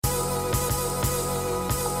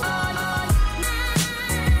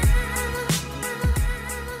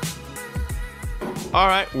All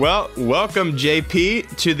right. Well, welcome,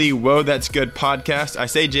 JP, to the Whoa, That's Good podcast. I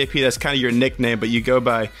say JP, that's kind of your nickname, but you go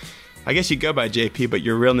by JP, but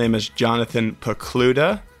your real name is Jonathan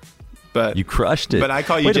Pokluda. But you crushed it. But I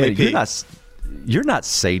call you Wait JP. A minute, you're not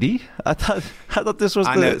Sadie. I thought this was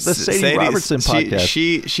the Sadie Robertson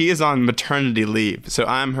podcast. She is on maternity leave, so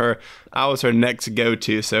I was her next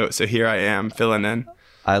go-to. So here I am filling in.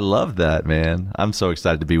 I love that, man. I'm so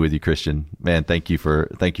excited to be with you, Christian. Man, thank you for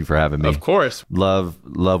having me. Of course. Love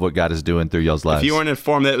what God is doing through y'all's lives. If you weren't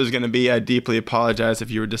informed that it was going to be, I deeply apologize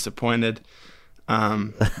if you were disappointed.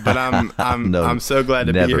 But I'm so glad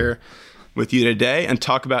to be here with you today and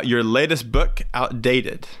talk about your latest book,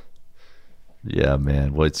 Outdated. Yeah,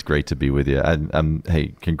 man. Well, it's great to be with you.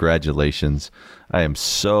 Hey, congratulations. I am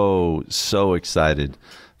so excited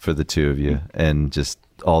for the two of you and just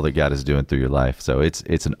all that God is doing through your life. So it's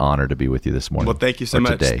an honor to be with you this morning. Well, thank you so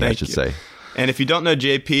much. Today, thank I should say. And if you don't know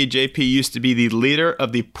JP used to be the leader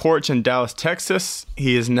of the Porch in Dallas, Texas.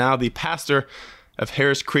 He is now the pastor of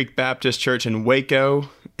Harris Creek Baptist Church in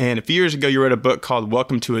Waco. And a few years ago, you wrote a book called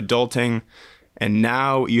Welcome to Adulting. And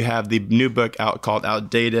now you have the new book out called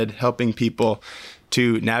Outdated, helping people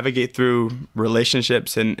to navigate through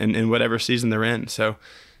relationships in whatever season they're in. So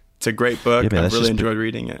it's a great book. Yeah, man, I've really enjoyed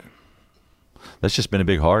reading it. That's just been a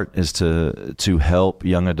big heart, is to help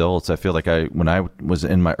young adults. I feel like when I was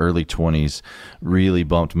in my early 20s, really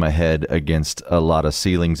bumped my head against a lot of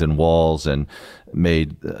ceilings and walls and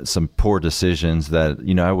made some poor decisions that,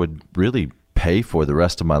 I would really pay for the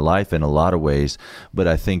rest of my life in a lot of ways. But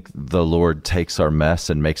I think the Lord takes our mess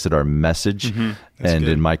and makes it our message. Mm-hmm. And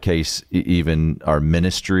good. In my case, even our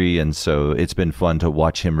ministry. And so it's been fun to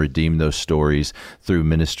watch him redeem those stories through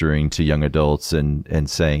ministering to young adults and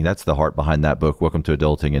saying, that's the heart behind that book, Welcome to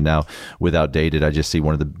Adulting. And now with Outdated, I just see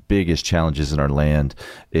one of the biggest challenges in our land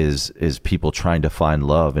is people trying to find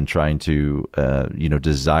love and trying to,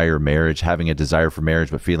 desire marriage, having a desire for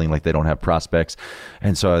marriage, but feeling like they don't have prospects.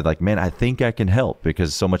 And so I was like, man, I think I can help,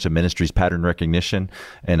 because so much of ministry is pattern recognition,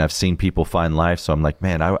 and I've seen people find life. So I'm like,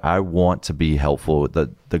 man, I want to be helpful.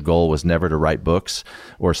 The goal was never to write books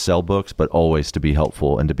or sell books, but always to be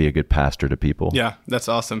helpful and to be a good pastor to people. Yeah, that's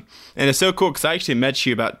awesome. And it's so cool because I actually met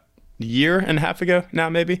you about a year and a half ago now,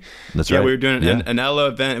 maybe. That's right. Yeah, we were doing an Ella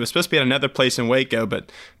event. It was supposed to be at another place in Waco,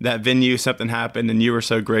 but that venue, something happened, and you were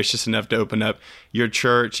so gracious enough to open up your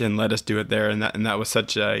church and let us do it there. And that was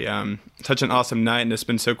such an awesome night, and it's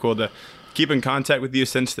been so cool to keep in contact with you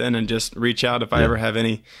since then and just reach out if I ever have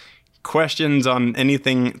any questions on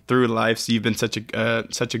anything through life. So you've been such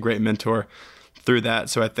a great mentor through that.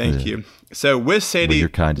 So I thank you. So with Sadie,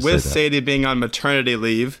 Sadie being on maternity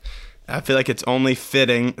leave, I feel like it's only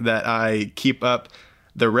fitting that I keep up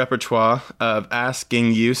the repertoire of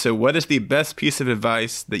asking you. So what is the best piece of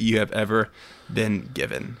advice that you have ever been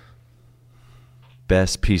given?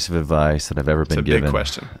 Best piece of advice that I've ever been given. It's a big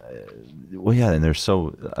question. Well, yeah, and there's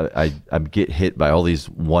I get hit by all these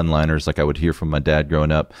one-liners like I would hear from my dad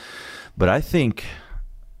growing up. But I think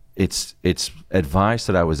it's advice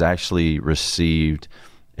that I was actually received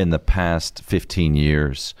in the past 15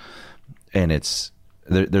 years. And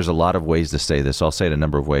there's a lot of ways to say this. I'll say it a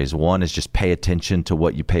number of ways. One is just pay attention to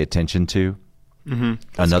what you pay attention to.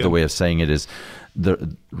 Mm-hmm. Another way of saying it is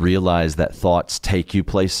realize that thoughts take you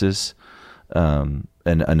places.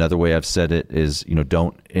 And another way I've said it is,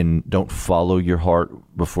 don't follow your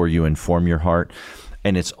heart before you inform your heart.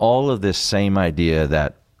 And it's all of this same idea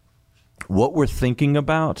that what we're thinking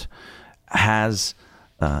about has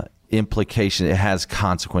implication. It has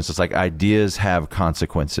consequences. Like ideas have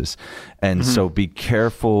consequences. And so be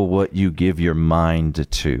careful what you give your mind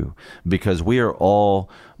to, because we are all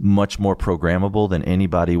much more programmable than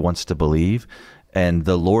anybody wants to believe. And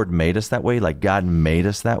the Lord made us that way. Like God made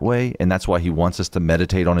us that way. And that's why he wants us to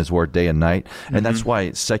meditate on his word day and night. And that's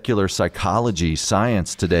why secular psychology,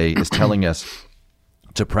 science today is telling us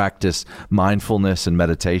to practice mindfulness and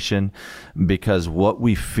meditation, because what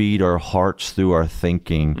we feed our hearts through our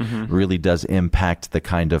thinking really does impact the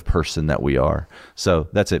kind of person that we are. So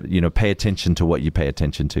that's it. Pay attention to what you pay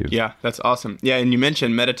attention to. Yeah, that's awesome. Yeah, and you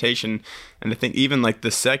mentioned meditation, and I think even like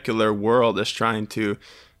the secular world is trying to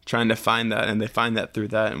find that, and they find that through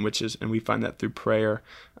that, and we find that through prayer.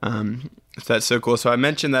 So that's so cool. So I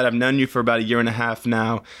mentioned that I've known you for about a year and a half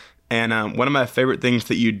now. And one of my favorite things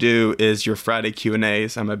that you do is your Friday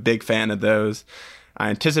Q&As. I'm a big fan of those. I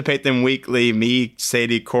anticipate them weekly. Me,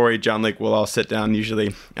 Sadie, Corey, John Lake, we'll all sit down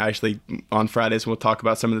usually, actually on Fridays, and we'll talk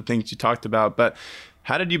about some of the things you talked about. But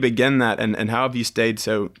how did you begin that, and how have you stayed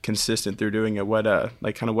so consistent through doing it? What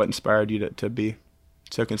inspired you to be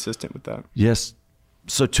so consistent with that? Yes.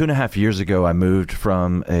 So 2.5 years ago, I moved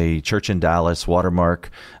from a church in Dallas, Watermark,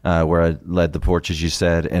 where I led the porch, as you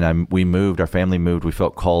said, and our family moved. We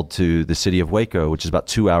felt called to the city of Waco, which is about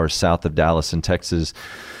 2 hours south of Dallas in Texas.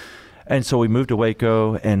 And so we moved to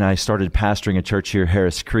Waco, and I started pastoring a church here,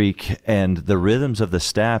 Harris Creek, and the rhythms of the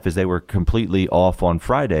staff is they were completely off on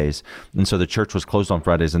Fridays. And so the church was closed on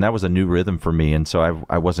Fridays, and that was a new rhythm for me. And so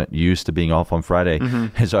I wasn't used to being off on Friday.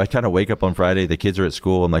 And so I kind of wake up on Friday, the kids are at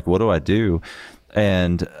school. I'm like, what do I do?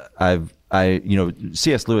 And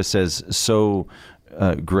C.S. Lewis says,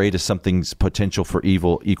 great is something's potential for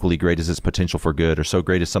evil, equally great is its potential for good, or so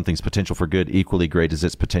great is something's potential for good, equally great is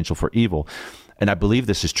its potential for evil. And I believe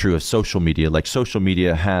this is true of social media. Like, social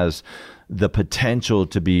media has the potential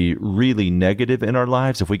to be really negative in our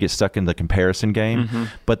lives if we get stuck in the comparison game.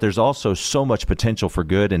 But there's also so much potential for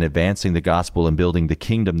good in advancing the gospel and building the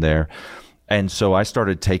kingdom there. And so I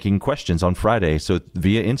started taking questions on Friday. So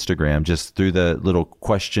via Instagram, just through the little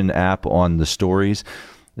question app on the stories,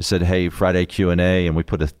 it said, hey, Friday Q&A, and we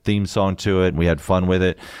put a theme song to it, and we had fun with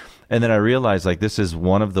it. And then I realized, like, this is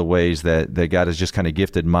one of the ways that God has just kind of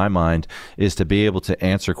gifted my mind, is to be able to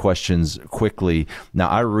answer questions quickly. Now,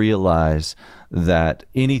 I realize that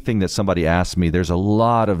anything that somebody asks me, there's a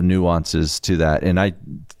lot of nuances to that. And I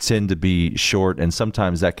tend to be short, and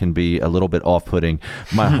sometimes that can be a little bit off-putting.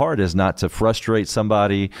 My heart is not to frustrate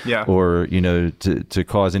somebody or, to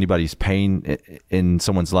cause anybody's pain in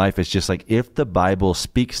someone's life. It's just like, if the Bible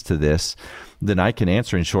speaks to this, then I can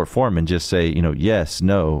answer in short form and just say, yes,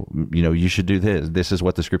 no, you should do this. This is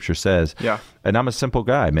what the scripture says. Yeah. And I'm a simple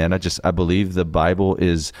guy, man. I believe the Bible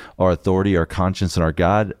is our authority, our conscience, and our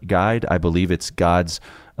guide. I believe it's God's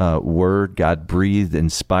word, God breathed,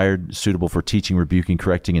 inspired, suitable for teaching, rebuking,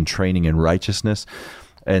 correcting, and training in righteousness.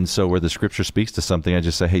 And so where the scripture speaks to something, I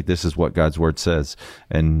just say, hey, this is what God's word says.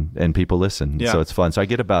 And people listen. Yeah. So it's fun. So I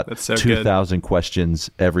get about 2,000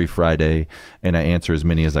 questions every Friday, and I answer as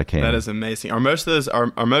many as I can. That is amazing. Are most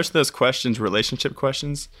of those questions relationship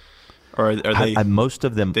questions? Or are they most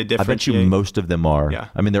of them? They I bet you most of them are. Yeah.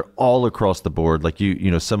 I mean, they're all across the board. Like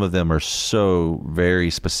some of them are so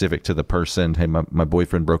very specific to the person. Hey, my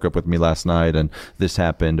boyfriend broke up with me last night, and this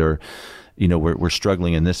happened, or we're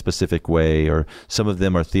struggling in this specific way, or some of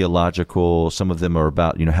them are theological. Some of them are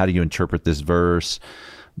about, how do you interpret this verse?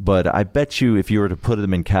 But I bet you if you were to put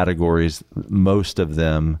them in categories, most of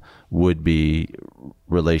them would be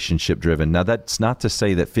relationship driven. Now, that's not to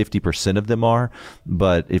say that 50% of them are,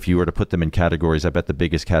 but if you were to put them in categories, I bet the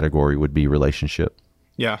biggest category would be relationship.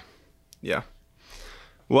 Yeah. Yeah.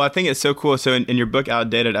 Well, I think it's so cool. So in your book,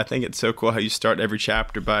 Outdated, I think it's so cool how you start every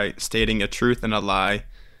chapter by stating a truth and a lie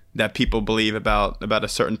that people believe about a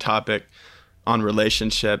certain topic on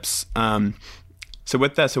relationships. So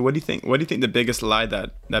with that, what do you think the biggest lie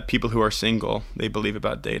that people who are single, they believe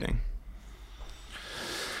about dating?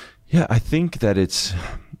 Yeah, I think that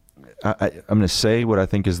I'm going to say what I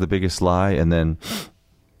think is the biggest lie, and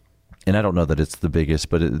I don't know that it's the biggest,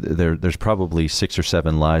 but there's probably 6 or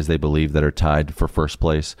 7 lies they believe that are tied for first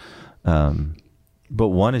place. But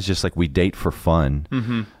one is just like, we date for fun.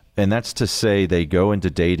 Mm-hmm. And that's to say they go into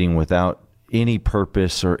dating without any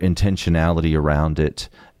purpose or intentionality around it.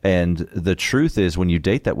 And the truth is, when you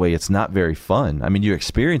date that way, it's not very fun. I mean, you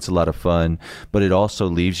experience a lot of fun, but it also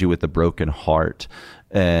leaves you with a broken heart.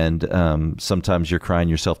 And sometimes you're crying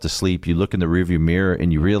yourself to sleep. You look in the rearview mirror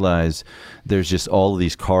and you realize there's just all of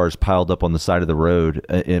these cars piled up on the side of the road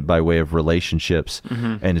by way of relationships.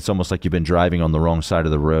 Mm-hmm. And it's almost like you've been driving on the wrong side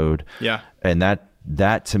of the road. Yeah. And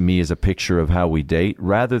that to me is a picture of how we date,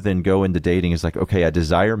 rather than go into dating is like, okay, I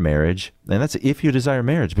desire marriage. And that's if you desire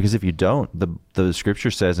marriage, because if you don't, the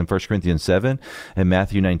scripture says in 1 Corinthians 7 and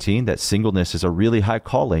Matthew 19 that singleness is a really high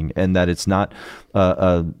calling, and that it's not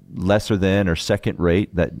a lesser than or second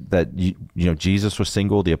rate, that Jesus was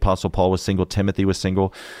single, the Apostle Paul was single, Timothy was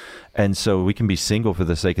single. And so we can be single for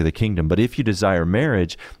the sake of the kingdom. But if you desire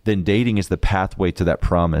marriage, then dating is the pathway to that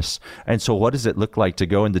promise. And so what does it look like to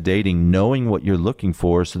go into dating knowing what you're looking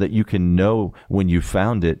for, so that you can know when you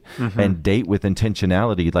found it, mm-hmm. and date with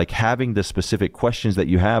intentionality, like having the specific questions that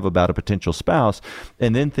you have about a potential spouse,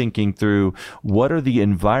 and then thinking through, what are the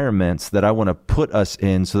environments that I want to put us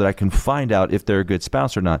in so that I can find out if they're a good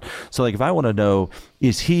spouse or not. So like, if I want to know,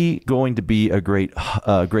 is he going to be a great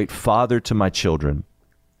father to my children?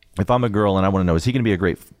 If I'm a girl and I want to know, is he going to be a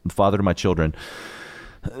great father to my children?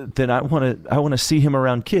 Then I want to see him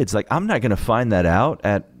around kids. Like, I'm not going to find that out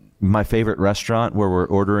at my favorite restaurant where we're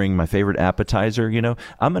ordering my favorite appetizer,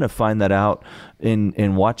 I'm going to find that out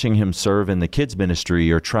in watching him serve in the kids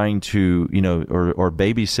ministry, or trying to, or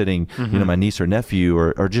babysitting, my niece or nephew,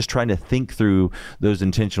 or just trying to think through those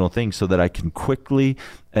intentional things so that I can quickly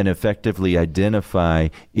and effectively identify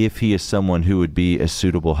if he is someone who would be a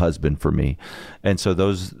suitable husband for me. And so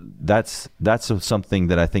that's something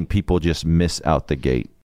that I think people just miss out the gate.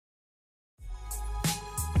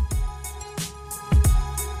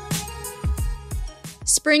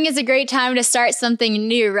 Spring is a great time to start something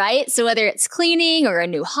new, right? So whether it's cleaning or a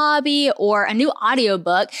new hobby or a new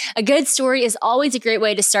audiobook, a good story is always a great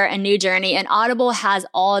way to start a new journey, and Audible has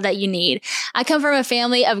all that you need. I come from a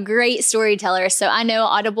family of great storytellers, so I know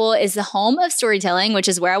Audible is the home of storytelling, which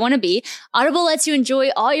is where I want to be. Audible lets you enjoy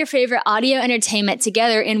all your favorite audio entertainment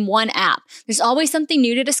together in one app. There's always something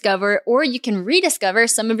new to discover, or you can rediscover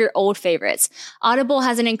some of your old favorites. Audible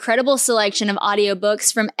has an incredible selection of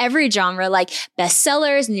audiobooks from every genre, like bestsellers,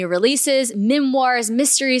 new releases, memoirs,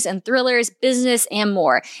 mysteries and thrillers, business, and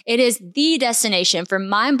more. It is the destination for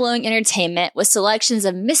mind-blowing entertainment with selections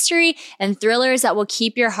of mystery and thrillers that will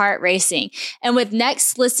keep your heart racing. And with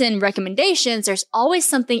Next Listen recommendations, there's always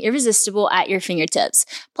something irresistible at your fingertips.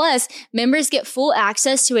 Plus, members get full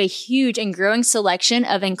access to a huge and growing selection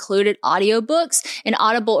of included audiobooks and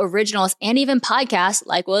Audible originals, and even podcasts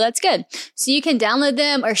like Well, That's Good. So you can download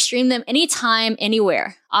them or stream them anytime,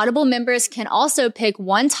 anywhere. Audible members can also pick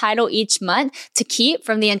one title each month to keep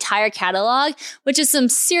from the entire catalog, which is some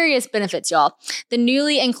serious benefits, y'all. The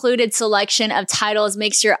newly included selection of titles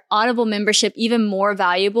makes your Audible membership even more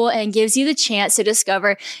valuable and gives you the chance to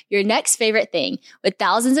discover your next favorite thing. With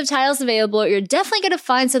thousands of titles available, you're definitely going to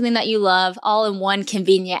find something that you love all in one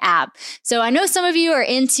convenient app. So I know some of you are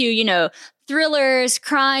into, thrillers,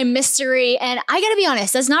 crime, mystery, and I gotta be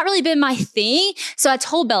honest, that's not really been my thing. So I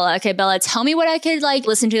told Bella, okay, Bella, tell me what I could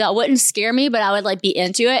listen to that wouldn't scare me, but I would be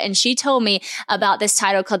into it. And she told me about this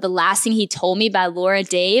title called The Last Thing He Told Me by Laura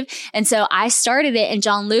Dave. And so I started it, and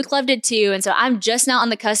John Luke loved it too. And so I'm just now on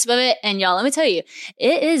the cusp of it. And y'all, let me tell you,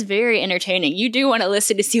 it is very entertaining. You do want to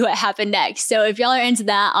listen to see what happened next. So if y'all are into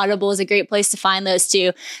that, Audible is a great place to find those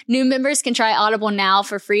too. New members can try Audible now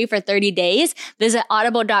for free for 30 days. Visit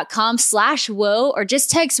audible.com/woe, or just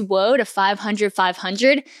text WOE to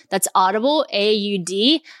 500-500. That's Audible,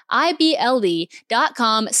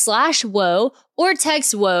 AUDIBLE.com/WOE, or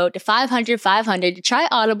text WOE to 500-500 to try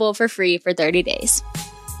Audible for free for 30 days.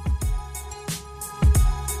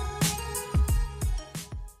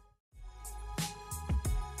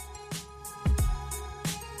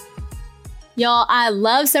 Y'all, I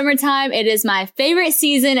love summertime. It is my favorite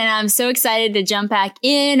season, and I'm so excited to jump back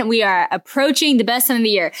in. We are approaching the best time of the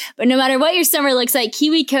year. But no matter what your summer looks like,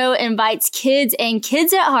 KiwiCo invites kids and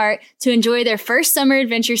kids at heart to enjoy their first summer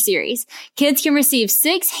adventure series. Kids can receive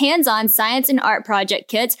 6 hands-on science and art project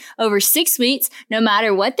kits over 6 weeks, no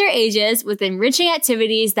matter what their age is, with enriching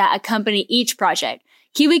activities that accompany each project.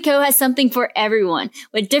 KiwiCo has something for everyone,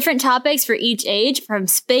 with different topics for each age, from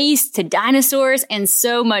space to dinosaurs and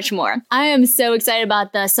so much more. I am so excited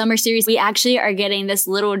about the summer series. We actually are getting this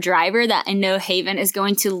little driver that I know Haven is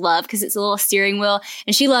going to love because it's a little steering wheel,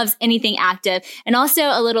 and she loves anything active. And also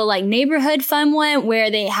a little neighborhood fun one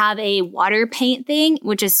where they have a water paint thing,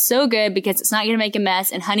 which is so good because it's not going to make a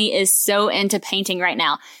mess. And Honey is so into painting right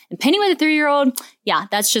now. And painting with a 3-year-old, yeah,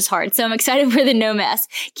 that's just hard. So I'm excited for the no mess.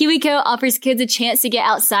 KiwiCo offers kids a chance to get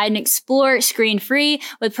outside and explore screen-free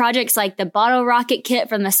with projects like the Bottle Rocket Kit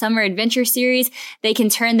from the Summer Adventure series. They can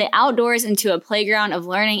turn the outdoors into a playground of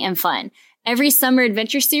learning and fun. Every summer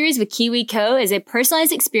adventure series with KiwiCo is a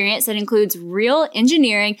personalized experience that includes real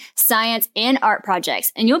engineering, science, and art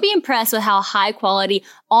projects. And you'll be impressed with how high quality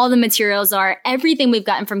all the materials are. Everything we've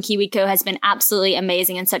gotten from KiwiCo has been absolutely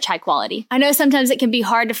amazing and such high quality. I know sometimes it can be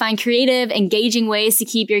hard to find creative, engaging ways to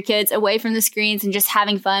keep your kids away from the screens and just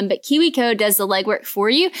having fun, but KiwiCo does the legwork for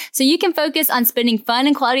you so you can focus on spending fun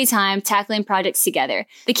and quality time tackling projects together.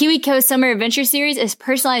 The KiwiCo Summer Adventure Series is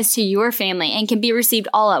personalized to your family and can be received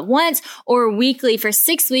all at once or weekly for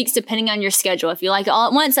 6 weeks, depending on your schedule. If you like it all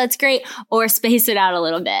at once, that's great, or space it out a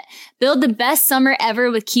little bit. Build the best summer ever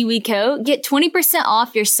with KiwiCo. Get 20%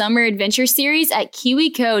 off your summer adventure series at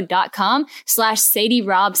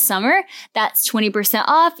kiwico.com/SadieRobSummer. That's 20%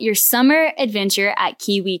 off your summer adventure at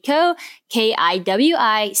KiwiCo,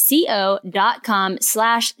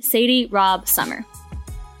 KIWICO.com/SadieRobSummer.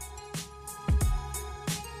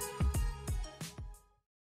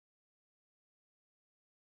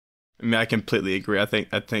 I mean, I completely agree. I think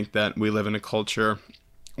that we live in a culture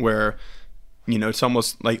where, it's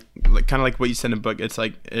almost like kind of like what you said in the book. It's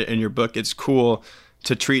like in your book, it's cool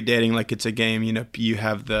to treat dating like it's a game. You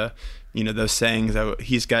have the those sayings, oh,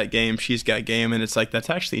 he's got game, she's got game. And it's like, that's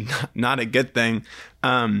actually not a good thing.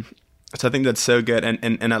 So I think that's so good.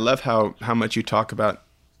 And I love how much you talk about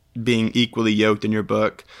being equally yoked in your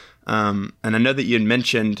book. And I know that you had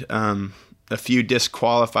mentioned a few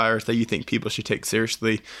disqualifiers that you think people should take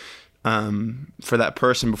seriously for that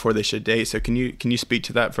person before they should date. So can you speak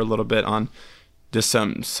to that for a little bit on just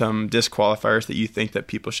some disqualifiers that you think that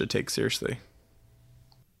people should take seriously?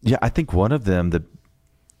 Yeah, I think one of them,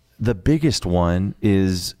 the biggest one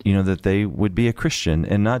is, that they would be a Christian,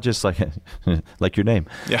 and not just like like your name.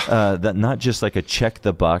 Yeah. That not just like a check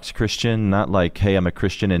the box Christian, not like, hey, I'm a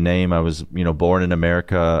Christian in name. I was, born in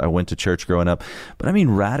America. I went to church growing up. But I mean,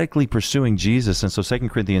 radically pursuing Jesus. And so 2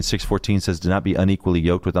 Corinthians 6:14 says, do not be unequally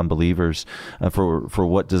yoked with unbelievers. For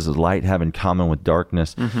what does light have in common with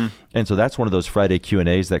darkness? Mm-hmm. And so that's one of those Friday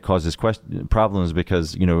Q&As that causes problems,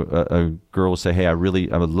 because, a girl will say, hey, I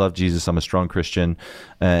would love Jesus. I'm a strong Christian.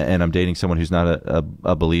 And I'm dating someone who's not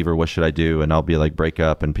a believer. What should I do? And I'll be like, break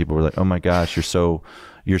up. And people were like, oh my gosh,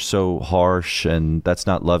 you're so harsh, and that's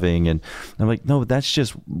not loving. And I'm like, no, that's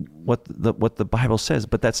just what the Bible says.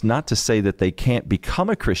 But that's not to say that they can't become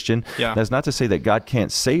a Christian. Yeah. That's not to say that God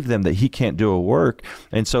can't save them, that he can't do a work.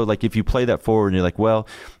 And so like, if you play that forward and you're like, well,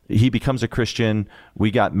 he becomes a Christian,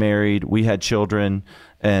 we got married, we had children,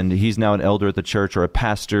 and he's now an elder at the church, or a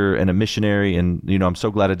pastor and a missionary, and I'm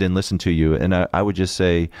so glad I didn't listen to you. And I would just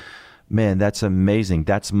say, man, that's amazing.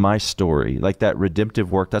 That's my story. Like that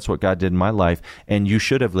redemptive work, that's what God did in my life. And you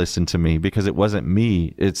should have listened to me, because it wasn't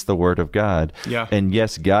me, it's the word of God. Yeah. And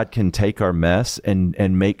yes, God can take our mess and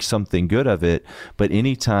make something good of it. But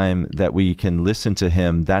anytime that we can listen to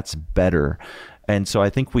him, that's better. And so I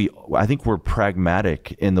think we're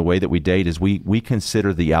pragmatic in the way that we date, is we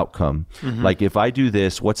consider the outcome. Mm-hmm. Like, if I do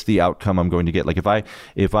this, what's the outcome I'm going to get? Like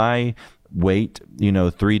if I wait,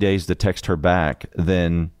 3 days to text her back,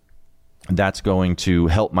 then that's going to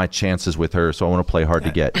help my chances with her. So I want to play hard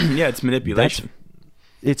to get. Yeah, it's manipulation.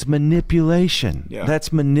 It's manipulation. Yeah.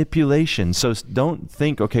 That's manipulation. So don't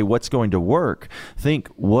think, okay, what's going to work? Think,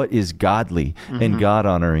 what is godly and God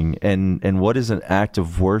honoring, and what is an act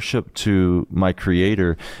of worship to my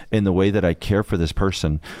Creator in the way that I care for this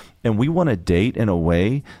person. And we want to date in a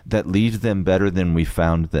way that leaves them better than we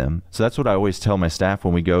found them. So that's what I always tell my staff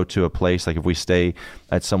when we go to a place, like if we stay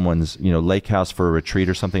at someone's, lake house for a retreat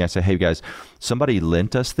or something. I say, hey guys, somebody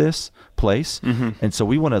lent us this place. Mm-hmm. And so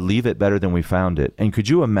we want to leave it better than we found it. And could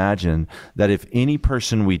you imagine that if any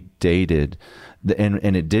person we dated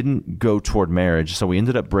and it didn't go toward marriage, so we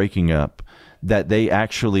ended up breaking up, that they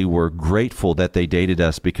actually were grateful that they dated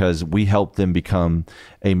us, because we helped them become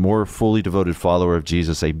a more fully devoted follower of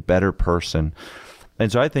Jesus, a better person.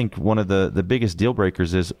 And so I think one of the biggest deal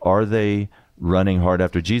breakers is, are they running hard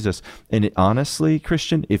after Jesus? And honestly,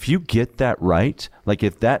 Christian, if you get that right, like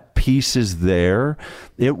if that piece is there,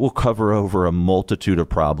 it will cover over a multitude of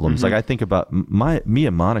problems. Mm-hmm. Like I think about me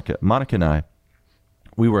and Monica and I,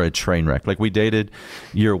 we were a train wreck. Like we dated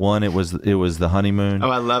year one, it was the honeymoon.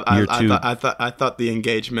 Oh, I thought the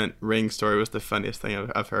engagement ring story was the funniest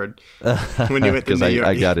thing I've heard. When you went to New York,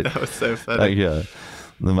 I got it. That was so funny. Yeah.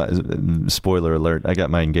 Spoiler alert, I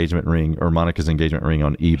got my engagement ring, or Monica's engagement ring,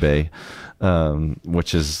 on eBay,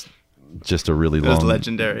 which is just a really long,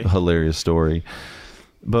 legendary, hilarious story.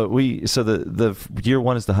 But so the year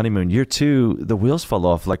one is the honeymoon. Year two, the wheels fall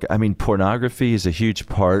off. Like, I mean, pornography is a huge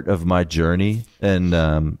part of my journey. And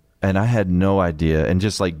I had no idea. And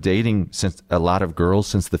just like dating since a lot of girls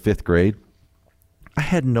since the 5th grade, I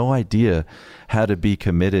had no idea how to be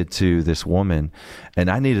committed to this woman.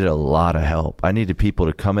 And I needed a lot of help. I needed people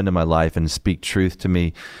to come into my life and speak truth to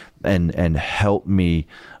me and help me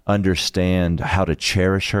understand how to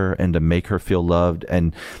cherish her and to make her feel loved.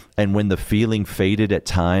 And when the feeling faded at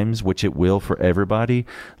times, which it will for everybody,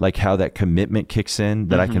 like how that commitment kicks in,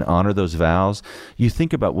 that I can honor those vows. You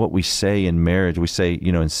think about what we say in marriage. We say,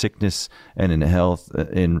 in sickness and in health,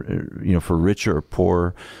 for richer or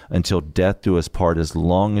poorer, until death do us part, as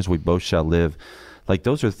long as we both shall live. Like,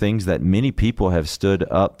 those are things that many people have stood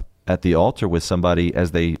up at the altar with somebody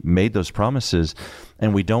as they made those promises,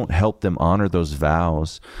 and we don't help them honor those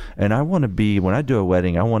vows. And I want to be, when I do a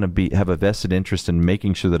wedding, I want to have a vested interest in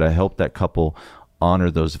making sure that I help that couple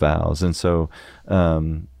honor those vows. And so,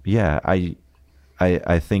 I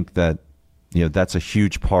think that, that's a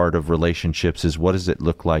huge part of relationships, is what does it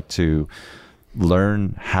look like to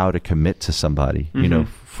learn how to commit to somebody,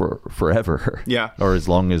 for forever. Yeah. Or as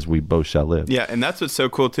long as we both shall live. Yeah. And that's what's so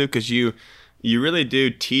cool too, because you really do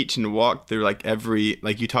teach and walk through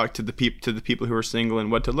you talk to the people who are single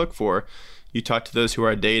and what to look for. You talk to those who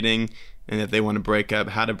are dating, and if they want to break up,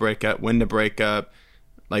 how to break up, when to break up,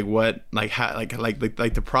 what how like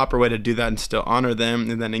the proper way to do that and still honor them,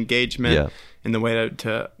 and then engagement and the way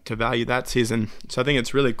to value that season. So I think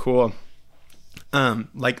it's really cool. Kind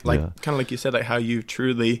of like you said, like how you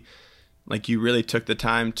truly, like you really took the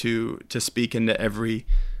time to speak into every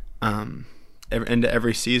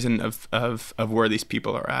season of where these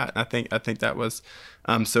people are at. I think that was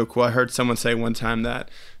so cool. I heard someone say one time that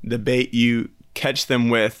the bait you catch them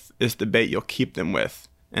with is the bait you'll keep them with,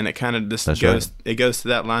 and it kind of just it goes to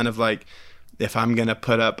that line of like, if I'm gonna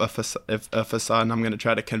put up a facade and I'm gonna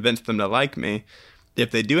try to convince them to like me, if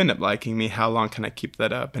they do end up liking me, how long can I keep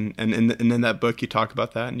that up? And in that book you talk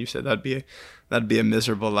about that, and you said that'd be a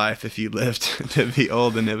miserable life if you lived to be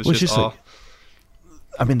old and it was just all.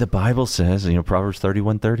 I mean, the Bible says, Proverbs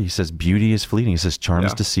 31:30 says, beauty is fleeting. It says, charm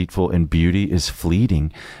is deceitful and beauty is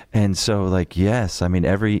fleeting. And so, like, yes, I mean,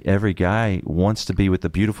 every guy wants to be with a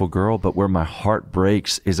beautiful girl, but where my heart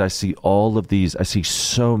breaks is I see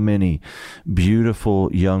so many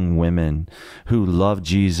beautiful young women who love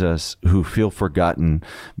Jesus, who feel forgotten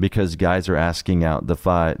because guys are asking out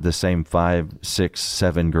the same 5, 6,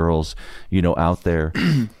 7 girls, out there.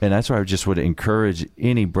 And that's why I just would encourage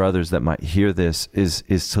any brothers that might hear this is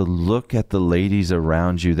to look at the ladies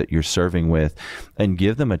around you that you're serving with and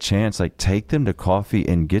give them a chance. Like, take them to coffee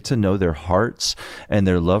and get to know their hearts and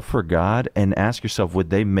their love for God, and ask yourself, would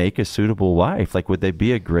they make a suitable wife? Like, would they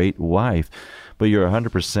be a great wife? But you're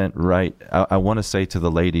 100% right. I want to say to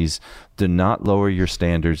the ladies, do not lower your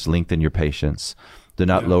standards, lengthen your patience. Do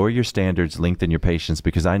not lower your standards, lengthen your patience,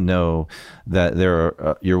 because I know that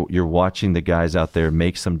you're watching the guys out there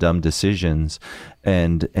make some dumb decisions,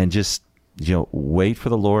 and just wait for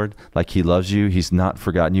the Lord. Like, he loves you. He's not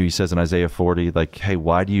forgotten you. He says in Isaiah 40, like, hey,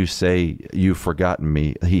 why do you say you've forgotten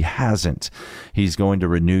me? He hasn't. He's going to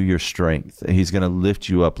renew your strength. He's going to lift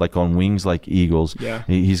you up like on wings like eagles. Yeah.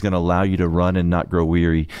 He's going to allow you to run and not grow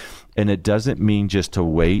weary. And it doesn't mean just to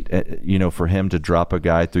wait, for him to drop a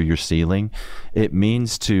guy through your ceiling. It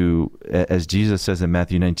means to, as Jesus says in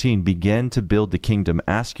Matthew 19, begin to build the kingdom.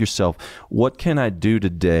 Ask yourself, what can I do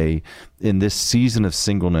today in this season of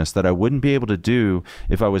singleness that I wouldn't be able to do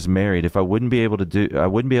if I was married, I wouldn't be able to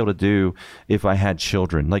do if I had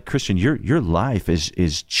children? Like, Christian, your life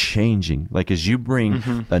is changing. Like, as you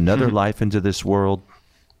bring another life into this world,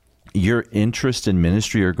 your interest in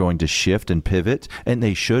ministry are going to shift and pivot, and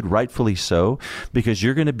they should, rightfully so, because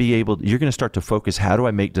you're going to start to focus, how do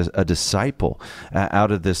I make a disciple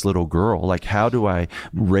out of this little girl? Like, how do I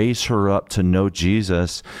raise her up to know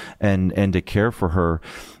Jesus and to care for her?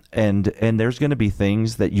 And there's going to be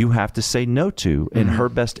things that you have to say no to in her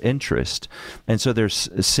best interest. And so there's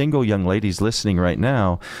single young ladies listening right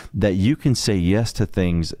now that you can say yes to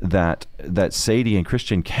things that Sadie and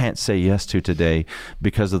Christian can't say yes to today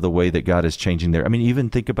because of the way that God is changing their. I mean, even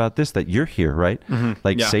think about this, that you're here, right?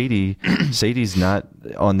 Like, Sadie's not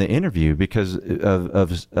on the interview because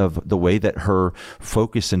of the way that her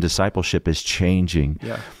focus and discipleship is changing.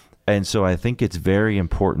 Yeah. And so I think it's very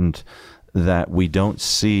important that we don't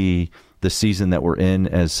see the season that we're in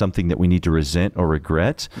as something that we need to resent or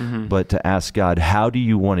regret, but to ask God, how do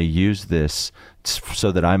you want to use this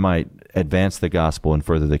so that I might advance the gospel and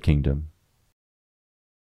further the kingdom?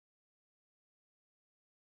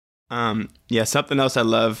 Something else I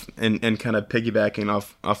love, and kind of piggybacking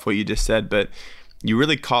off what you just said, but you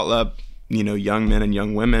really call up, young men and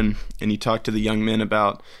young women, and you talk to the young men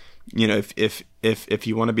about, if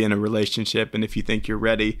you want to be in a relationship, and if you think you're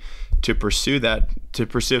ready to pursue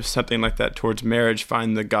something like that towards marriage,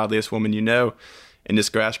 find the godliest woman and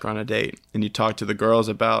just go ask her on a date. And you talk to the girls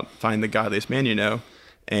about find the godliest man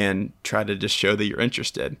and try to just show that you're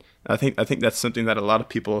interested. I think that's something that a lot of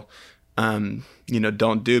people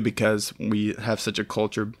don't do, because we have such a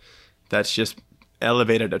culture that's just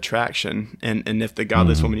elevated attraction, and if the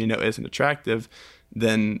godliest woman isn't attractive,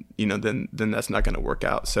 then that's not going to work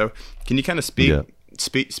out. So can you kind of speak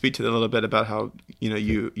to that a little bit about how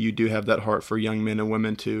you do have that heart for young men and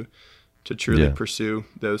women to truly pursue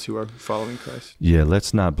those who are following Christ? Yeah,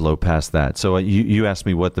 let's not blow past that. So you asked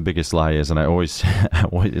me what the biggest lie is, and I always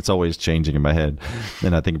it's always changing in my head.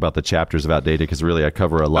 And I think about the chapters about dating, because really I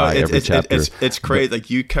cover a lie every chapter. It's crazy. Like,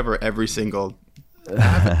 you cover every single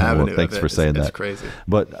avenue. Well, thanks for saying that. It's crazy.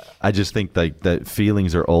 But I just think that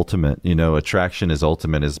feelings are ultimate. Attraction is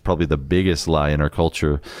ultimate is probably the biggest lie in our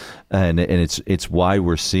culture, and it's why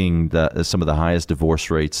we're seeing some of the highest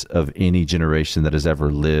divorce rates of any generation that has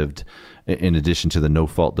ever lived, in addition to the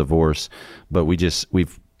no-fault divorce. But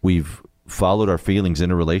we've followed our feelings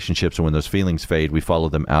into relationships, and when those feelings fade, we follow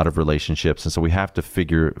them out of relationships. And so we have to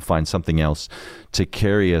find something else to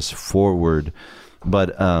carry us forward.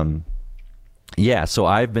 But so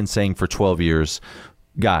I've been saying for 12 years,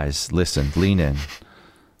 guys, listen, lean in.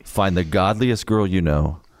 Find the godliest girl you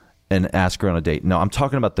know and ask her on a date. No, I'm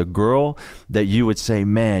talking about the girl that you would say,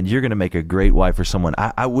 man, you're going to make a great wife for someone.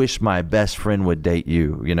 I wish my best friend would date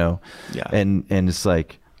you, you know? Yeah. And it's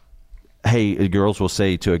like, hey, girls will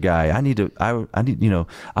say to a guy, I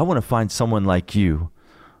want to find someone like you.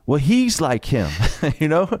 Well, he's like him, you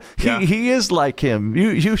know, he is like him.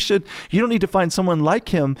 You don't need to find someone like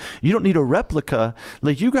him. You don't need a replica.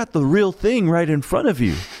 Like, you got the real thing right in front of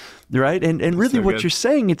you. Right. And really so what good. You're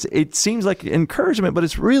saying, it seems like encouragement, but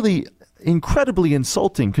it's really incredibly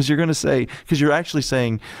insulting, because you're actually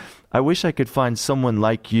saying, I wish I could find someone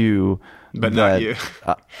like you, but not you,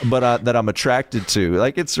 that I'm attracted to.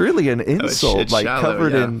 Like, it's really an insult, like shallow,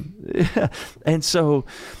 covered in. Yeah. And so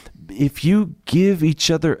if you give each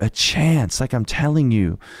other a chance, like I'm telling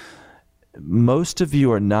you, most of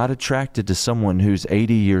you are not attracted to someone who's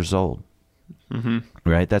 80 years old,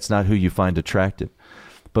 right? That's not who you find attractive.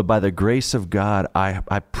 But by the grace of God,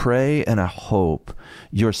 I pray and I hope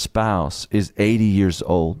your spouse is 80 years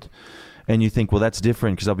old. And you think, well, that's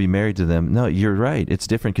different because I'll be married to them. No, you're right. It's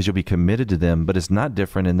different because you'll be committed to them. But it's not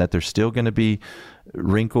different in that they're still going to be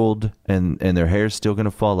wrinkled and their hair's still going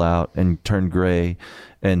to fall out and turn gray,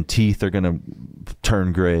 and teeth are going to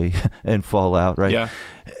turn gray and fall out, right? Yeah.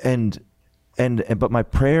 But my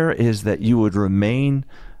prayer is that you would remain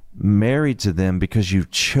married to them because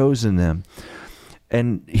you've chosen them.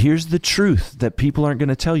 And here's the truth that people aren't going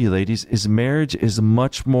to tell you, ladies, is marriage is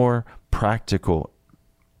much more practical,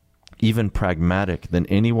 even pragmatic, than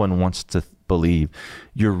anyone wants to believe.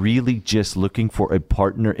 You're really just looking for a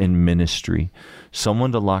partner in ministry,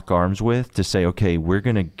 someone to lock arms with, to say, okay, we're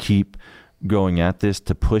going to keep going at this,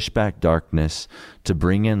 to push back darkness, to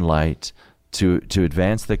bring in light, to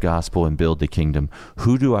advance the gospel and build the kingdom.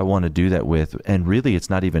 Who do I want to do that with? And really, it's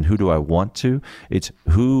not even who do I want to, it's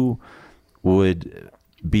who would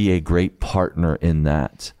be a great partner in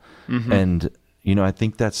that. And, you know, I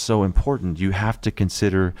think that's so important. You have to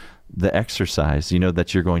consider the exercise, you know,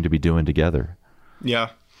 that you're going to be doing together. Yeah.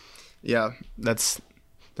 That's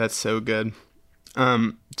so good.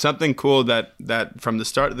 Something cool that from the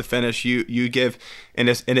start to the finish, you give,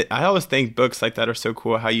 I always think books like that are so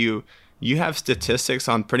cool, how you have statistics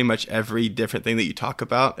on pretty much every different thing that you talk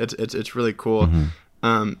about. It's really cool.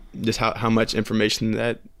 Just how much information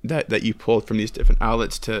that you pulled from these different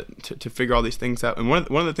outlets to figure all these things out. And one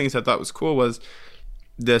of the things I thought was cool was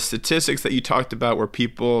the statistics that you talked about, where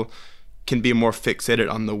people can be more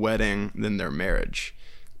fixated on the wedding than their marriage.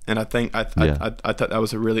 And I think I thought that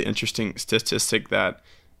was a really interesting statistic that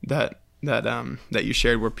you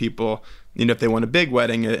shared, where people, you know, if they want a big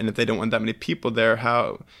wedding and if they don't want that many people there,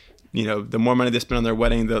 how, you know, the more money they spend on their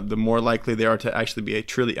wedding, the more likely they are to actually be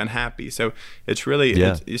truly unhappy. So it's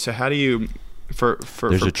really, so how do you, for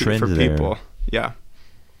people? Yeah.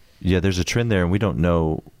 Yeah, there's a trend there, and we don't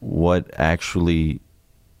know what actually,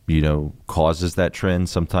 you know, causes that trend.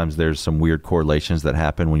 Sometimes there's some weird correlations that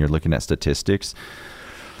happen when you're looking at statistics.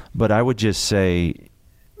 But I would just say,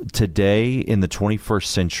 today in the 21st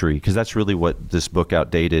century, because that's really what this book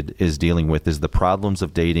Outdated is dealing with, is the problems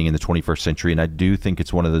of dating in the 21st century. And I do think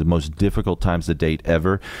it's one of the most difficult times to date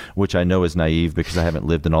ever, which I know is naive because I haven't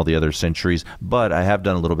lived in all the other centuries. But I have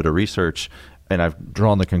done a little bit of research, and I've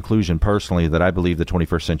drawn the conclusion personally that I believe the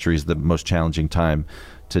 21st century is the most challenging time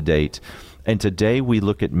to date. And today we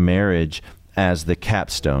look at marriage as the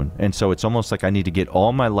capstone. And so it's almost like I need to get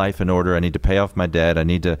all my life in order. I need to pay off my debt. I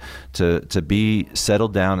need to be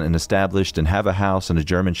settled down and established and have a house and a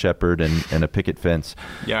German Shepherd and a picket fence.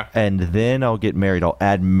 Yeah. And then I'll get married. I'll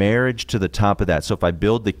add marriage to the top of that. So if I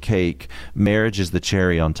build the cake, marriage is the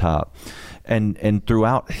cherry on top. And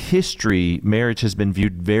throughout history, marriage has been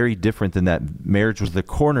viewed very different than that. Marriage was the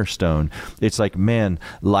cornerstone. It's like, man,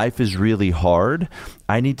 life is really hard.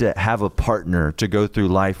 I need to have a partner to go through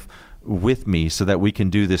life with me so that we can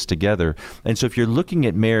do this together. And so if you're looking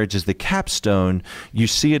at marriage as the capstone, you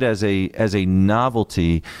see it as a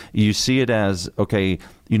novelty. You see it as, okay,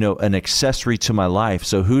 you know, an accessory to my life.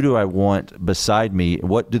 So who do I want beside me?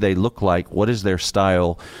 What do they look like? What is their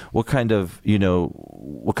style? What kind of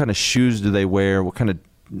shoes do they wear? What kind of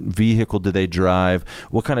vehicle do they drive?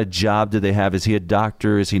 What kind of job do they have? Is he a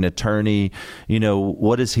doctor? Is he an attorney? You know,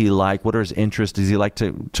 what is he like? What are his interests? Does he like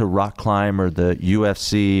to rock climb or the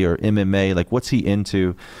UFC or MMA? Like, what's he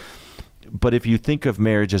into? But if you think of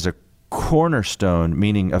marriage as a cornerstone,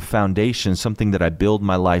 meaning a foundation, something that I build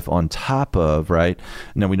my life on top of, right?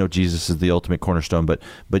 Now we know Jesus is the ultimate cornerstone, but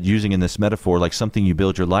using in this metaphor, like something you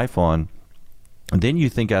build your life on, And then you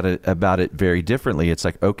think about it very differently. It's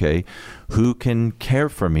like, okay, who can care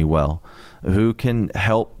for me well? Who can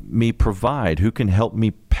help me provide? Who can help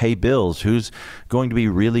me pay bills? Who's going to be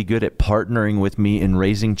really good at partnering with me in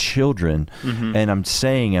raising children? And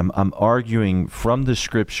I'm arguing from the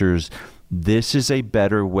scriptures, this is a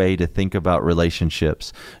better way to think about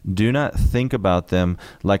relationships. Do not think about them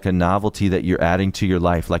like a novelty that you're adding to your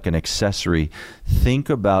life, like an accessory. Think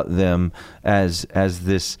about them as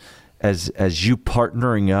you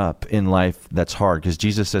partnering up in life that's hard. Because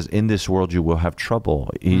Jesus says, in this world you will have trouble.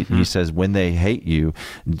 He says, when they hate you,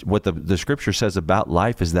 what the scripture says about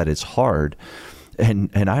life is that it's hard.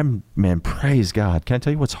 And praise God. Can I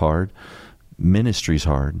tell you what's hard? Ministry's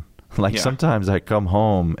hard. Like sometimes I come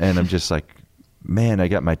home and I'm just like, man, I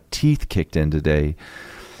got my teeth kicked in today.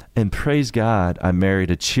 And praise God, I married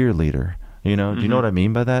a cheerleader. You know, do you know what I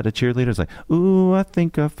mean by that? A cheerleader is like, ooh, I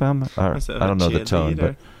think I found I don't know the tone,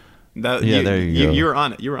 but there you go. You were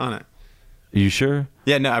on it. You were on it. Are you sure?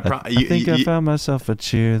 Yeah, no, I think I found myself a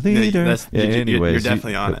cheerleader. You're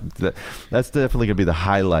definitely on it. That's definitely going to be the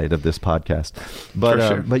highlight of this podcast.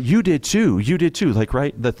 But but you did too. You did too. Like,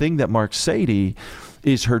 right, the thing that marks Sadie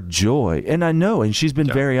is her joy. And I know, and she's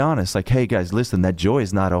been very honest, like, hey guys, listen, that joy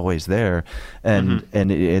is not always there. And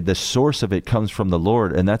the source of it comes from the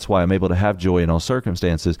Lord. And that's why I'm able to have joy in all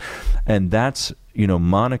circumstances. And that's,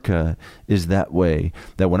 Monica is that way,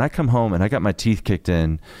 that when I come home and I got my teeth kicked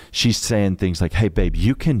in, she's saying things like, hey babe,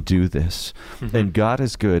 you can do this. And God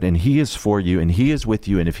is good and he is for you and he is with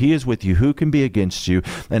you. And if he is with you, who can be against you?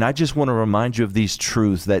 And I just want to remind you of these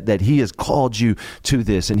truths, that he has called you to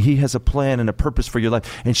this and he has a plan and a purpose for your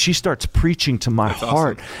life. And she starts preaching to my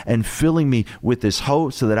heart and filling me with this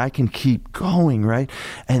hope so that I can keep going, right?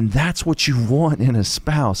 And that's what you want in a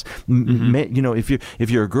spouse.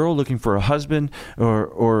 If you're a girl looking for a husband,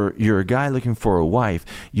 or you're a guy looking for a wife,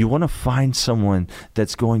 you want to find someone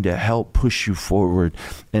that's going to help push you forward.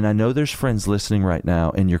 And I know there's friends listening right now,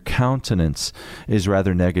 and your countenance is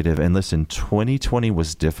rather negative. And listen, 2020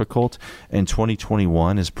 was difficult, and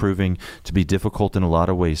 2021 is proving to be difficult in a lot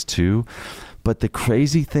of ways too. But the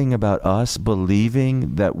crazy thing about us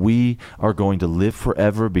believing that we are going to live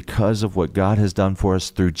forever because of what God has done for us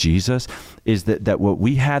through Jesus is that what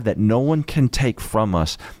we have that no one can take from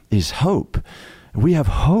us is hope. We have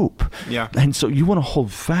hope. Yeah. And so you want to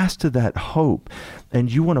hold fast to that hope,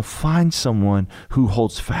 and you want to find someone who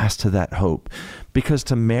holds fast to that hope. Because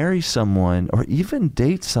to marry someone or even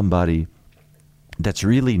date somebody that's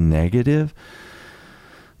really negative,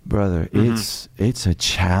 brother, it's a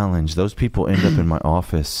challenge. Those people end up in my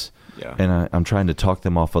office, and I'm trying to talk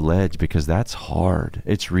them off a ledge because that's hard.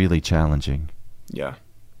 It's really challenging. Yeah.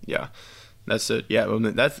 That's it. Yeah, well,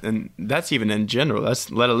 that's even in general.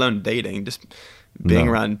 That's let alone dating. Just being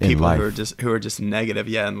around people who are just negative.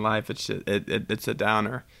 Yeah, in life, it's a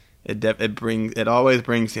downer. It always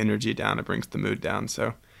brings the energy down. It brings the mood down.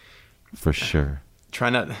 So, for sure. Try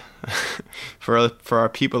not for our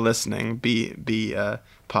people listening. Be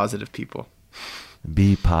positive people.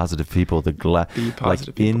 Be positive people. Be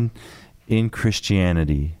positive people. In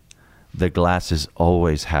Christianity, the glass is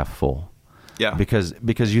always half full. Yeah.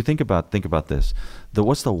 Because you think about this.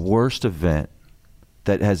 What's the worst event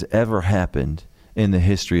that has ever happened in the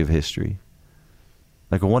history of history?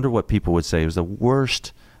 Like, I wonder what people would say. It was the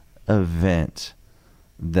worst event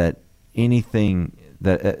that anything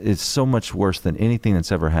that is so much worse than anything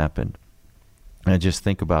that's ever happened. And I just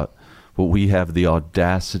think about what we have the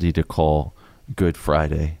audacity to call Good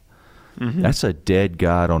Friday. That's a dead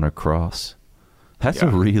God on a cross. That's a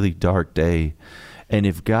really dark day. And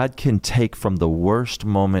if God can take from the worst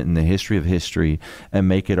moment in the history of history and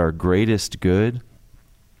make it our greatest good,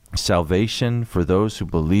 salvation for those who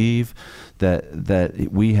believe that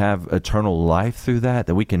we have eternal life through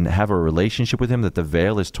that we can have a relationship with him, that the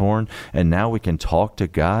veil is torn and now we can talk to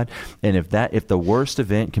God. And if the worst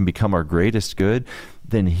event can become our greatest good,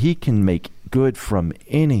 then he can make good from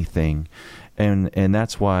anything. And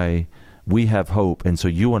that's why we have hope. And so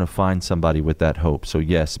you want to find somebody with that hope. So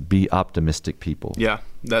yes, be optimistic people. Yeah,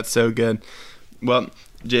 that's so good. Well,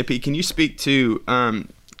 JP, can you speak to,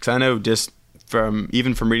 because I know just from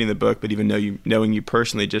reading the book, but even knowing you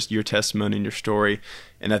personally, just your testimony and your story,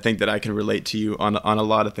 and I think that I can relate to you on a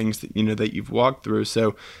lot of things that that you've walked through.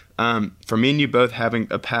 So, for me and you both having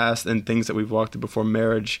a past and things that we've walked through before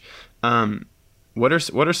marriage, what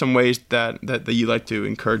are some ways that you like to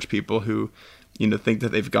encourage people who think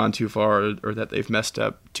that they've gone too far or that they've messed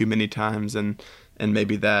up too many times, and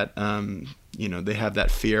maybe that they have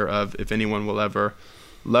that fear of if anyone will ever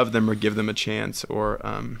love them or give them a chance or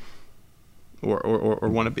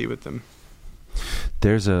want to be with them?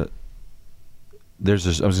 There's I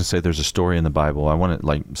was going to say there's a story in the Bible. I want to,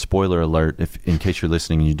 like, spoiler alert, if in case you're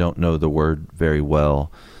listening and you don't know the word very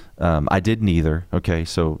well. I didn't either. Okay.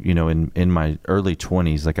 So, in my early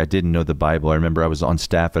 20s, like, I didn't know the Bible. I remember I was on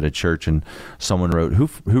staff at a church and someone wrote,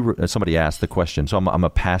 somebody asked the question. So I'm a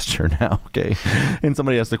pastor now. Okay. And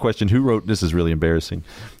somebody asked the question, this is really embarrassing.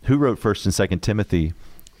 Who wrote 1st and 2nd Timothy?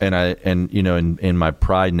 And in my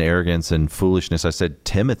pride and arrogance and foolishness, I said,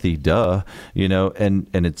 Timothy, duh, and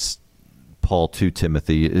it's Paul to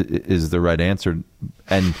Timothy is the right answer.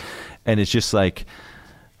 And it's just like,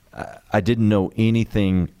 I didn't know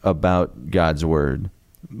anything about God's word,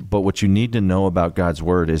 but what you need to know about God's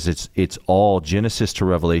word is it's all Genesis to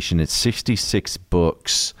Revelation. It's 66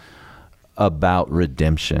 books about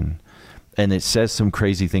redemption, and it says some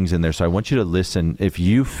crazy things in there. So I want you to listen. If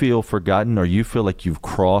you feel forgotten or you feel like you've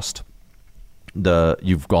gone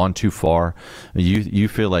too far, you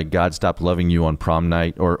feel like God stopped loving you on prom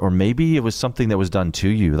night, or maybe it was something that was done to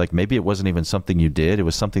you. Like, maybe it wasn't even something you did. It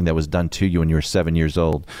was something that was done to you when you were 7 years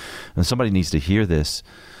old. And somebody needs to hear this.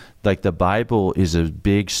 Like, the Bible is a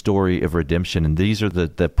big story of redemption, and these are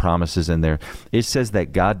the promises in there. It says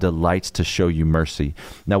that God delights to show you mercy.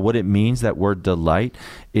 Now, what it means, that word delight,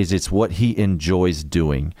 is it's what he enjoys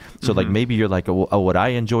doing. So, like, maybe you're like, oh, what I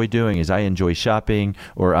enjoy doing is I enjoy shopping,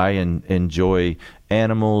 or I enjoy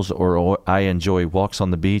animals, or I enjoy walks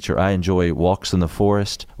on the beach, or I enjoy walks in the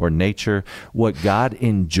forest or nature. What God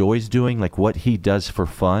enjoys doing, like what he does for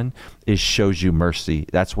fun, is shows you mercy.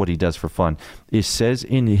 That's what he does for fun. It says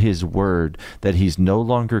in his word that he's no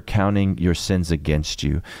longer counting your sins against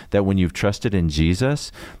you. That when you've trusted in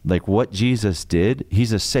Jesus, like what Jesus did,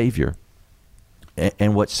 he's a savior.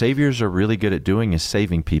 And what saviors are really good at doing is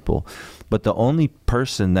saving people. But the only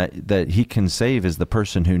person that he can save is the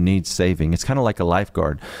person who needs saving. It's kind of like a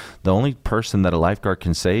lifeguard. The only person that a lifeguard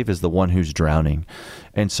can save is the one who's drowning.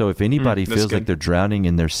 And so if anybody feels like they're drowning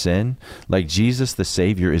in their sin, like Jesus, the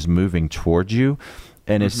Savior, is moving towards you.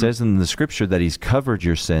 And it says in the scripture that he's covered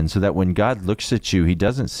your sin, so that when God looks at you, he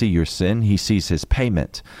doesn't see your sin, he sees his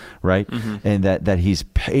payment, right? And that he's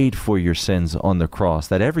paid for your sins on the cross,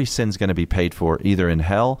 that every sin's going to be paid for either in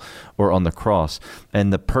hell or on the cross.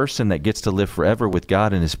 And the person that gets to live forever with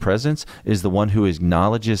God in his presence is the one who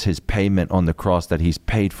acknowledges his payment on the cross, that he's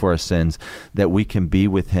paid for our sins, that we can be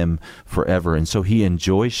with him forever. And so he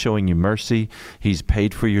enjoys showing you mercy. He's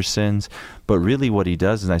paid for your sins. But really what he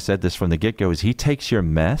does, and I said this from the get-go, is he takes your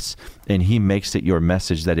mess and he makes it your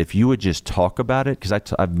message, that if you would just talk about it,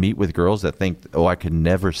 because I meet with girls that think, oh, I could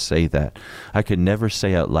never say that. I could never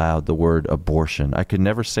say out loud the word abortion. I could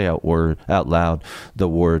never say out loud the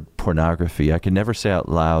word pornography. I could never say out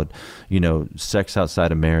loud, sex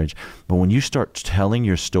outside of marriage. But when you start telling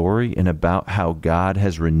your story and about how God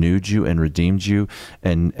has renewed you and redeemed you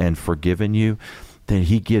and forgiven you, then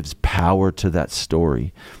he gives power to that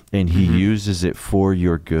story, and he uses it for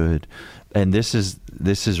your good. And this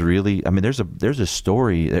is really, I mean, there's a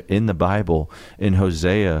story in the Bible in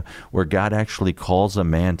Hosea where God actually calls a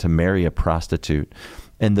man to marry a prostitute.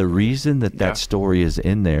 And the reason that story is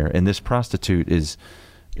in there, and this prostitute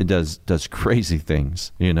does crazy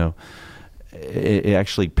things, it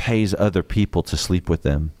actually pays other people to sleep with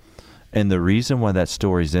them. And the reason why that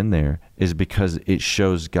story's in there is because it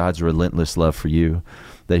shows God's relentless love for you,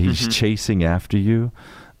 that he's chasing after you,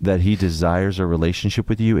 that he desires a relationship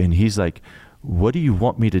with you. And he's like, what do you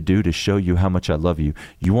want me to do to show you how much I love you?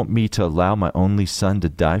 You want me to allow my only son to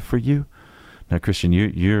die for you? Now, Christian,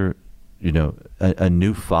 you're a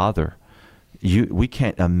new father. We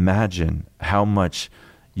can't imagine how much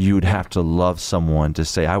you would have to love someone to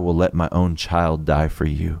say, I will let my own child die for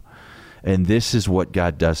you. And this is what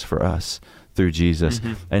God does for us through Jesus.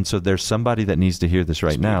 And so there's somebody that needs to hear this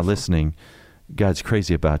right now listening. God's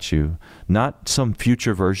crazy about you. Not some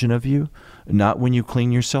future version of you. Not when you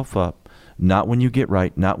clean yourself up. Not when you get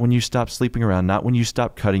right. Not when you stop sleeping around. Not when you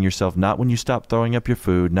stop cutting yourself. Not when you stop throwing up your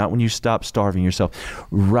food. Not when you stop starving yourself.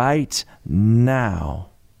 Right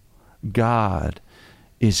now, God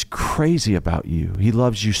is crazy about you. He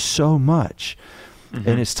loves you so much.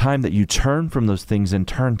 And it's time that you turn from those things and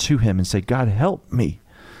turn to him and say, God, help me.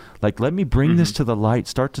 Like, let me bring this to the light,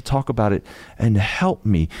 start to talk about it, and help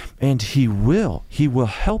me. And he will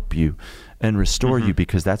help you and restore you,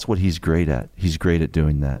 because that's what he's great at. He's great at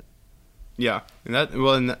doing that. Yeah. And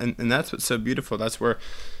that's what's so beautiful. That's where,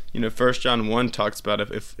 1 John 1 talks about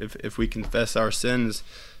if we confess our sins,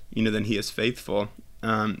 then he is faithful.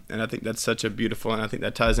 And I think that's such a beautiful, and I think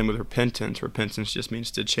that ties in with repentance. Repentance just means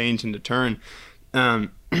to change and to turn. So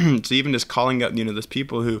even just calling out, those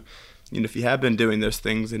people who, if you have been doing those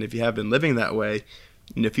things, and if you have been living that way,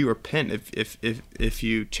 if you repent, if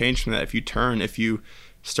you change from that, if you turn, if you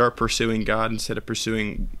start pursuing God instead of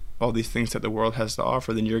pursuing all these things that the world has to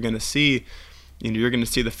offer, then you're going to see, you're going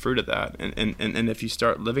to see the fruit of that. And if you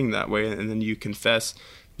start living that way, and then you confess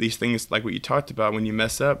these things like what you talked about, when you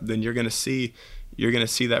mess up, then you're going to see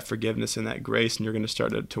that forgiveness and that grace, and you're going to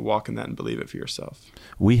start to walk in that and believe it for yourself.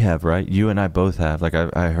 We have, right? You and I both have. Like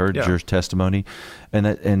I heard your testimony,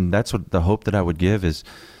 and that's what the hope that I would give is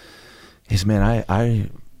man, I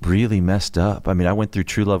really messed up. I mean, I went through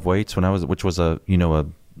True Love Waits which was a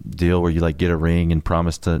deal where you like get a ring and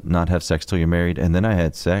promise to not have sex till you're married, and then I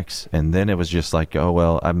had sex, and then it was just like, oh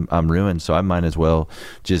well, I'm ruined, so I might as well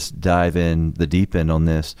just dive in the deep end on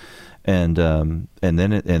this, and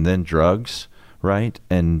then drugs, right,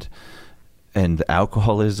 and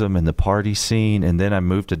alcoholism and the party scene, and then I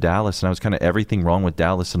moved to Dallas, and I was kind of everything wrong with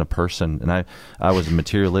Dallas in a person, and I was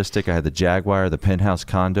materialistic. I had the Jaguar, the penthouse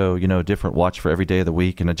condo, a different watch for every day of the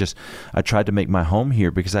week, and I tried to make my home here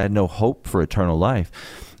because I had no hope for eternal life.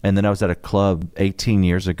 And then I was at a club 18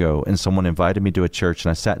 years ago, and someone invited me to a church, and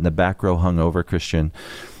I sat in the back row, hungover Christian,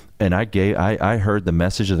 and I heard the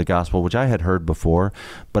message of the gospel, which I had heard before,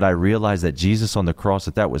 but I realized that Jesus on the cross,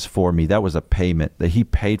 that was for me. That was a payment, that he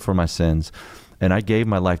paid for my sins. And I gave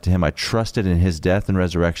my life to him. I trusted in his death and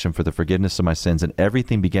resurrection for the forgiveness of my sins, and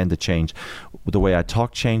everything began to change. The way I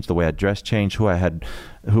talked changed, the way I dressed changed, who I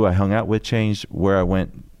hung out with changed, where I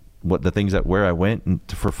went, where I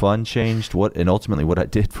went for fun changed, and ultimately what I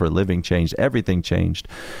did for a living changed. Everything changed.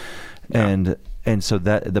 Yeah. And so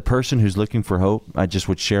that the person who's looking for hope, I just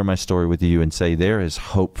would share my story with you and say, there is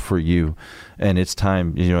hope for you. And it's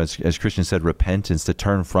time, as Christian said, repentance, to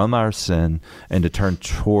turn from our sin and to turn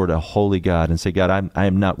toward a holy God and say, God, I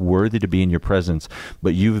am not worthy to be in your presence,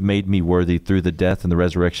 but you've made me worthy through the death and the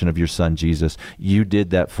resurrection of your son, Jesus. You did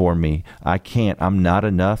that for me. I'm not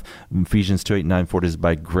enough. Ephesians 2:8-9, for it is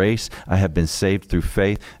by grace I have been saved through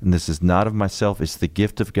faith, and this is not of myself. It's the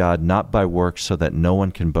gift of God, not by works, so that no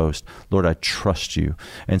one can boast. Lord, I trust you.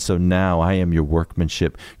 And so now I am your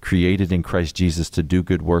workmanship, created in Christ Jesus to do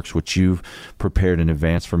good works, which you've prepared in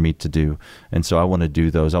advance for me to do. And so I want to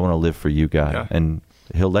do those. I want to live for you, God, and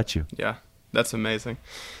he'll let you. Yeah, that's amazing.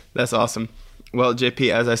 That's awesome. Well,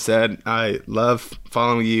 JP, as I said, I love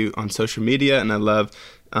following you on social media, and I love,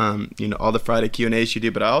 all the Friday Q&As you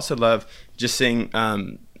do, but I also love just seeing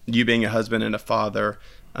you being a husband and a father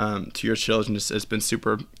to your children. It's been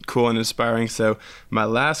super cool and inspiring. So my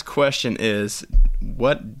last question is,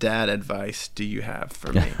 what dad advice do you have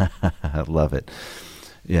for me? I love it.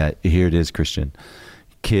 Yeah, here it is, Christian.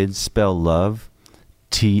 Kids spell love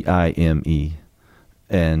Time.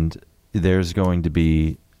 And there's going to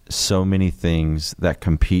be so many things that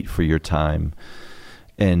compete for your time.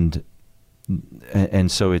 And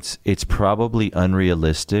so it's probably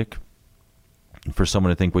unrealistic for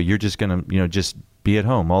someone to think, well, you're just going to, just be at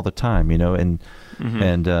home all the time,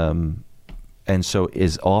 and so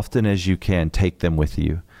as often as you can, take them with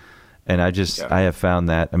you. And I have found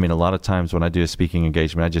that, a lot of times when I do a speaking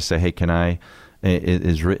engagement, I just say, hey, it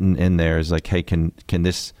is written in there is like, hey, can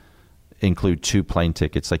this include 2 plane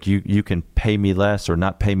tickets? Like you can pay me less or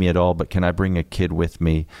not pay me at all, but can I bring a kid with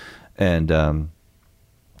me? And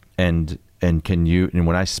can you, and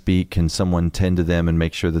when I speak, can someone tend to them and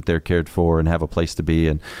make sure that they're cared for and have a place to be?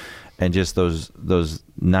 And just those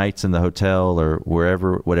nights in the hotel or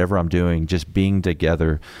wherever, whatever I'm doing, just being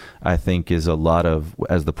together, I think is a lot of,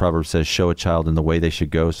 as the proverb says, show a child in the way they should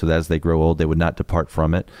go, so that as they grow old, they would not depart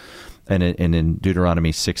from it. And in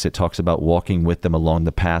Deuteronomy 6, it talks about walking with them along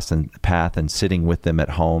the path and sitting with them at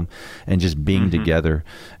home and just being together.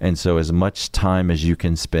 And so as much time as you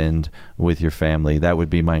can spend with your family, that would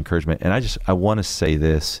be my encouragement. And I want to say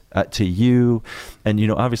this to you.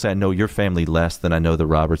 And, obviously I know your family less than I know the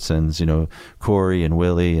Robertsons, Corey and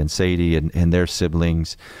Willie and Sadie and their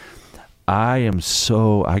siblings. I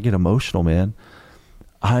get emotional, man.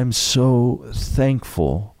 I'm so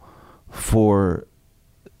thankful for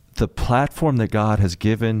the platform that God has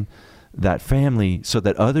given that family so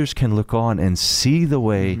that others can look on and see the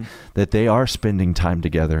way that they are spending time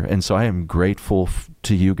together. And so I am grateful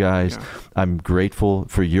to you guys. Yeah. I'm grateful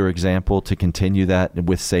for your example to continue that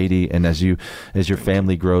with Sadie. And as your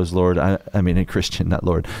family grows, Lord, and Christian, not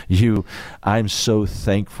Lord, I'm so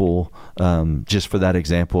thankful just for that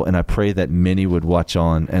example. And I pray that many would watch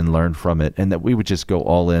on and learn from it, and that we would just go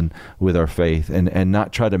all in with our faith and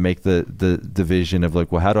not try to make the division of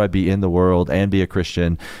like, well, how do I be in the world and be a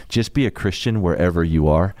Christian? Just be a Christian wherever you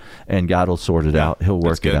are, and God will sort it out. He'll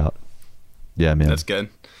work it out. Yeah, man. That's good.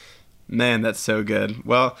 Man, that's so good.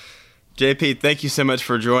 Well, JP, thank you so much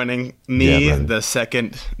for joining me, the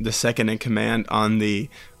second in command on the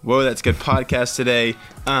whoa, that's good podcast today.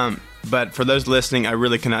 But for those listening, I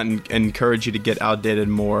really cannot encourage you to get outdated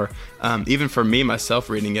more. Even for me, myself,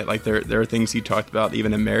 reading it, like there are things you talked about,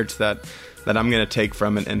 even in marriage, that I'm going to take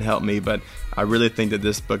from it and help me. But I really think that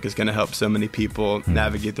this book is going to help so many people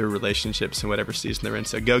navigate their relationships in whatever season they're in.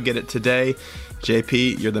 So go get it today.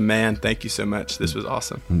 JP, you're the man. Thank you so much. This was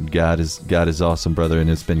awesome. God is awesome, brother, and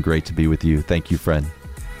it's been great to be with you. Thank you, friend.